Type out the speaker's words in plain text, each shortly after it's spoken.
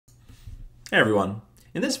Hey everyone.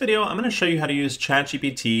 In this video, I'm going to show you how to use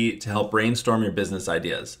ChatGPT to help brainstorm your business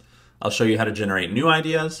ideas. I'll show you how to generate new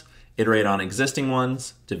ideas, iterate on existing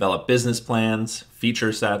ones, develop business plans,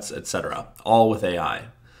 feature sets, etc., all with AI.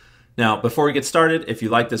 Now, before we get started, if you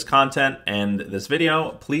like this content and this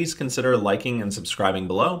video, please consider liking and subscribing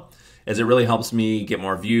below, as it really helps me get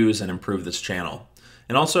more views and improve this channel.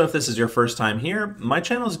 And also, if this is your first time here, my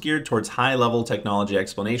channel is geared towards high-level technology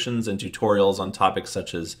explanations and tutorials on topics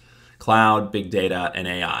such as cloud, big data, and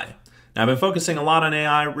AI. Now, I've been focusing a lot on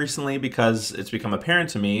AI recently because it's become apparent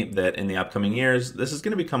to me that in the upcoming years, this is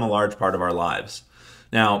going to become a large part of our lives.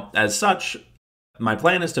 Now, as such, my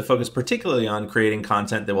plan is to focus particularly on creating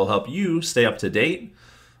content that will help you stay up to date,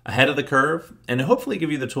 ahead of the curve, and hopefully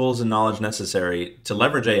give you the tools and knowledge necessary to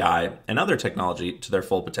leverage AI and other technology to their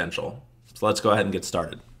full potential. So let's go ahead and get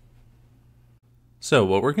started. So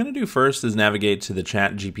what we're going to do first is navigate to the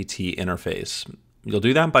ChatGPT interface. You'll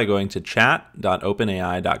do that by going to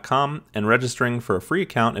chat.openai.com and registering for a free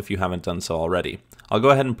account if you haven't done so already. I'll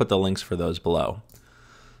go ahead and put the links for those below.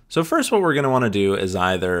 So first, what we're going to want to do is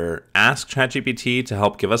either ask ChatGPT to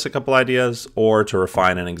help give us a couple ideas or to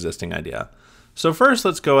refine an existing idea. So first,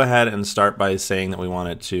 let's go ahead and start by saying that we want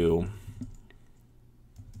it to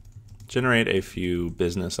generate a few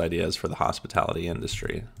business ideas for the hospitality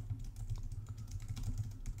industry.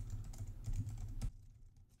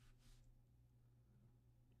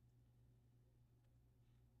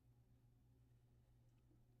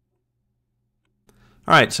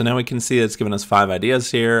 All right, so now we can see it's given us 5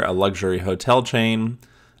 ideas here: a luxury hotel chain,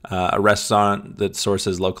 a restaurant that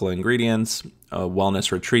sources local ingredients, a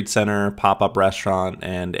wellness retreat center, pop-up restaurant,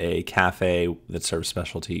 and a cafe that serves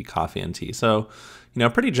specialty coffee and tea. So,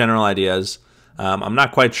 pretty general ideas. I'm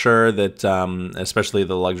not quite sure that, especially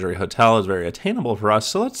the luxury hotel, is very attainable for us.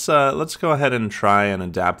 So let's go ahead and try and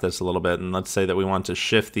adapt this a little bit, and let's say that we want to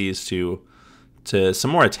shift these to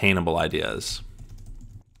some more attainable ideas.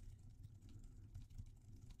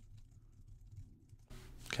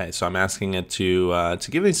 Okay, so I'm asking it to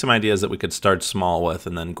give me some ideas that we could start small with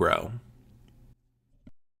and then grow.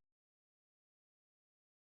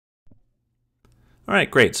 All right,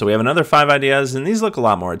 great. So we have another 5 ideas, and these look a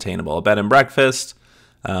lot more attainable. A bed and breakfast.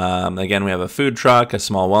 Again, we have a food truck, a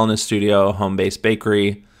small wellness studio, a home-based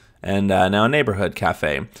bakery, and now a neighborhood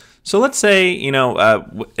cafe. So let's say,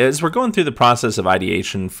 as we're going through the process of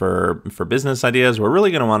ideation for business ideas, we're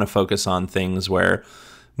really going to want to focus on things where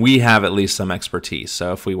we have at least some expertise.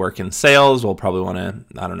 So if we work in sales, we'll probably want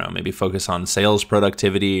to, maybe focus on sales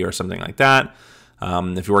productivity or something like that.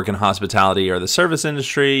 If you work in hospitality or the service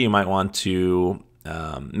industry, you might want to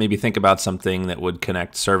maybe think about something that would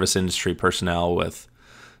connect service industry personnel with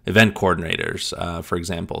event coordinators, for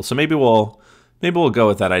example. So maybe we'll go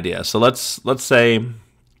with that idea. So let's say,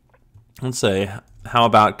 how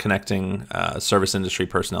about connecting service industry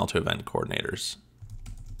personnel to event coordinators?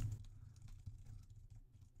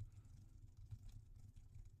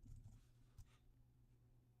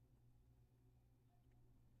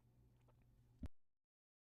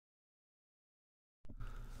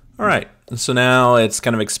 All right, so now it's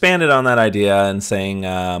kind of expanded on that idea and saying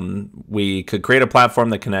we could create a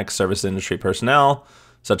platform that connects service industry personnel,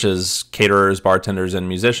 such as caterers, bartenders, and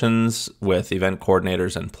musicians, with event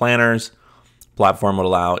coordinators and planners. The platform would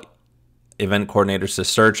allow event coordinators to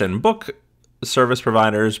search and book service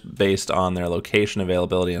providers based on their location,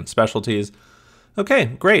 availability, and specialties. Okay,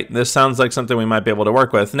 great. This sounds like something we might be able to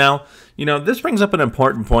work with. Now, this brings up an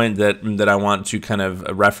important point that I want to kind of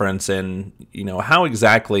reference in, how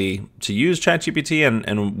exactly to use ChatGPT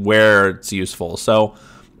and where it's useful. So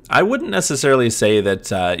I wouldn't necessarily say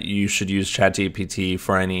that you should use ChatGPT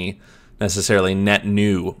for any necessarily net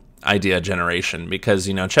new idea generation, because,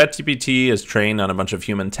 ChatGPT is trained on a bunch of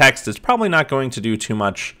human text. It's probably not going to do too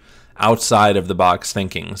much outside of the box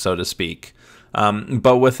thinking, so to speak.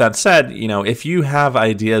 But with that said, if you have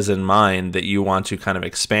ideas in mind that you want to kind of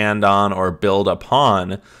expand on or build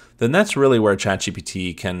upon, then that's really where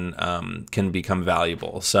ChatGPT can become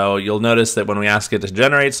valuable. So you'll notice that when we ask it to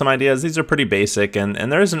generate some ideas, these are pretty basic, and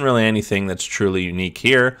there isn't really anything that's truly unique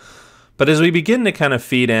here. But as we begin to kind of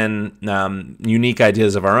feed in unique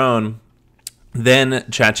ideas of our own, then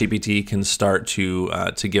ChatGPT can start to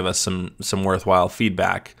give us some worthwhile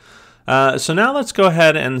feedback. So now let's go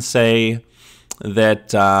ahead and say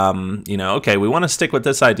that, okay, we want to stick with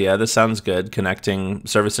this idea. This sounds good, connecting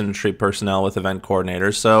service industry personnel with event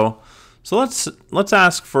coordinators. So let's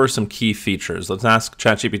ask for some key features. Let's ask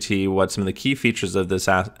ChatGPT what some of the key features of this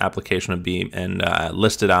application would be, and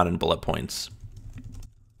list it out in bullet points.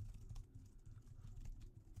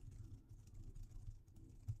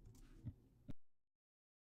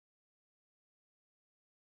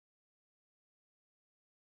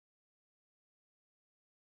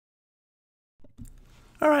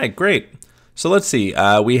 All right, great. So let's see.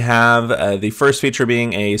 We have the first feature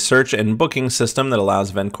being a search and booking system that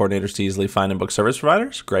allows event coordinators to easily find and book service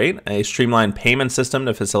providers. Great. A streamlined payment system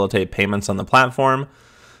to facilitate payments on the platform.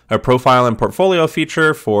 A profile and portfolio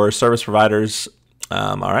feature for service providers.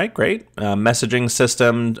 All right, great. A messaging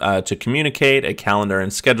system to communicate. A calendar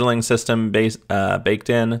and scheduling system baked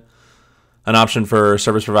in. An option for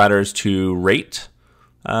service providers to rate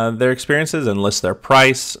their experiences and list their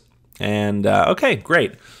price. And okay,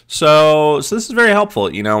 great. So this is very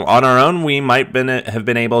helpful. You know, on our own, we might have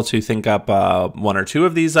been able to think up one or two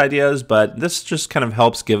of these ideas, but this just kind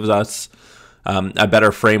of gives us a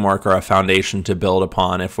better framework or a foundation to build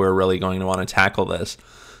upon if we're really going to want to tackle this.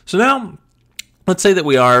 So now, let's say that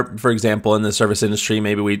we are, for example, in the service industry,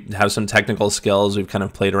 maybe we have some technical skills, we've kind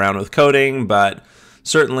of played around with coding, but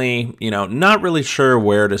certainly, you know, not really sure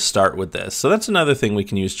where to start with this. So that's another thing we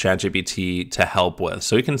can use ChatGPT to help with.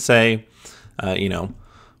 So we can say, you know,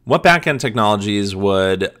 what backend technologies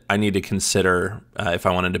would I need to consider if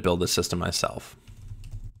I wanted to build this system myself?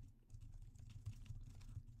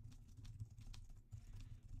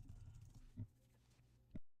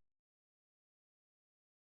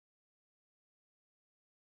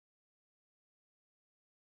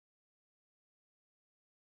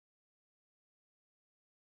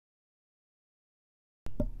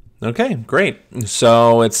 Okay, great.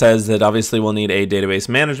 So it says that obviously we'll need a database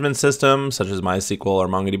management system such as MySQL or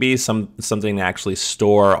MongoDB, something to actually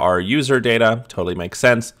store our user data. Totally makes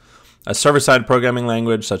sense. A server-side programming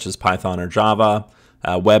language such as Python or Java,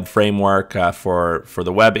 a web framework for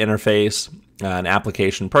the web interface, an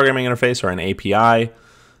application programming interface or an API,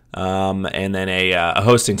 and then a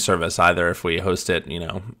hosting service, either if we host it, you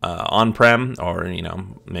know, on-prem or, you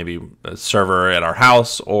know, maybe a server at our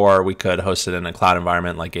house, or we could host it in a cloud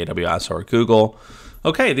environment like AWS or Google.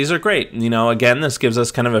 Okay, these are great. You know, again, this gives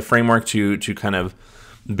us kind of a framework to kind of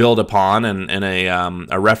build upon and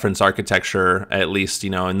a reference architecture, at least, you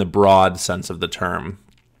know, in the broad sense of the term.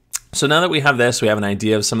 So now that we have this, we have an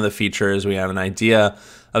idea of some of the features, we have an idea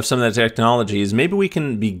of some of the technologies, maybe we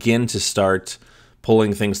can begin to start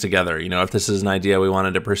pulling things together. You know, if this is an idea we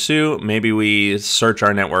wanted to pursue, maybe we search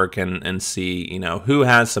our network and see, you know, who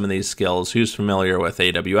has some of these skills, who's familiar with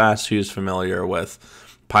AWS, who's familiar with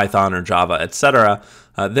Python or Java, etc.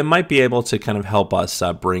 That might be able to kind of help us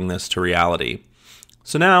bring this to reality.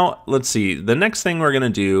 So now let's see, the next thing we're going to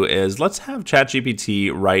do is let's have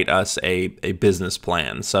ChatGPT write us a business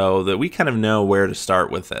plan so that we kind of know where to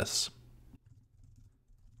start with this.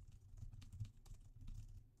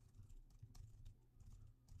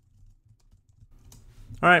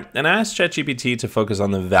 All right, and I asked ChatGPT to focus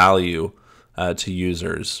on the value to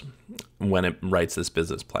users when it writes this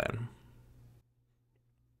business plan.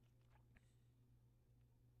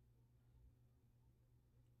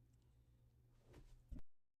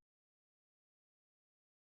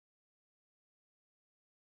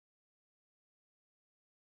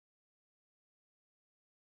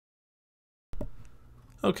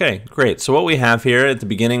 Okay, great. So what we have here at the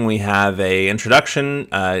beginning, we have a introduction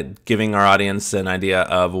giving our audience an idea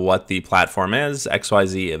of what the platform is.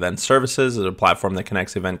 XYZ Event Services is a platform that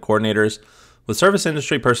connects event coordinators with service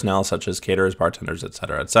industry personnel such as caterers, bartenders,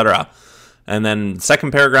 etc., etc. And then the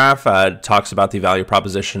second paragraph talks about the value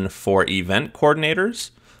proposition for event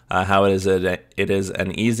coordinators, how it is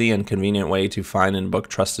an easy and convenient way to find and book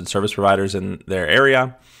trusted service providers in their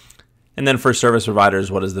area. And then for service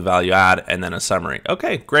providers, what is the value add? And then a summary.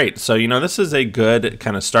 Okay, great. So, you know, this is a good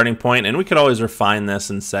kind of starting point, and we could always refine this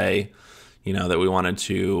and say, you know, that we wanted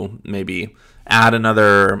to maybe add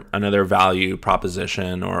another value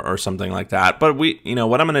proposition or something like that. But we, you know,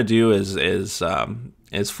 what I'm going to do is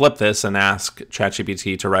flip this and ask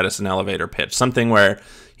ChatGPT to write us an elevator pitch, something where,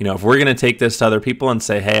 you know, if we're going to take this to other people and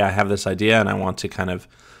say, hey, I have this idea and I want to kind of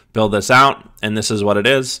build this out, and this is what it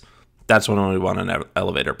is. That's when we want an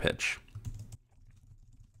elevator pitch.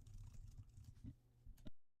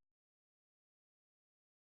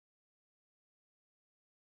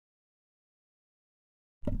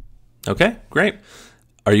 Okay, great.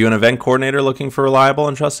 Are you an event coordinator looking for reliable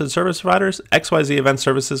and trusted service providers? XYZ Event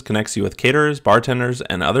Services connects you with caterers, bartenders,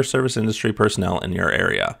 and other service industry personnel in your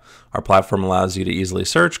area. Our platform allows you to easily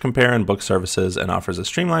search, compare, and book services and offers a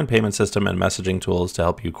streamlined payment system and messaging tools to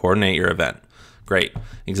help you coordinate your event. Great,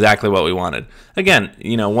 exactly what we wanted. Again,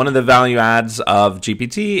 you know, one of the value adds of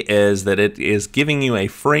GPT is that it is giving you a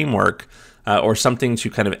framework or something to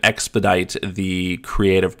kind of expedite the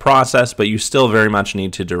creative process, but you still very much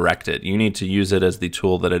need to direct it. You need to use it as the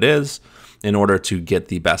tool that it is in order to get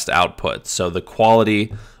the best output. So the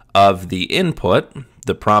quality of the input,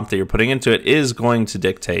 the prompt that you're putting into it is going to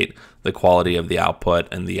dictate the quality of the output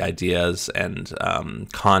and the ideas and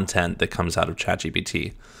content that comes out of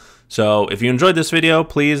ChatGPT. So if you enjoyed this video,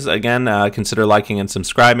 please, again, consider liking and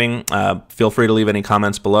subscribing. Feel free to leave any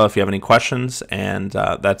comments below if you have any questions. And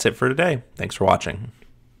that's it for today. Thanks for watching.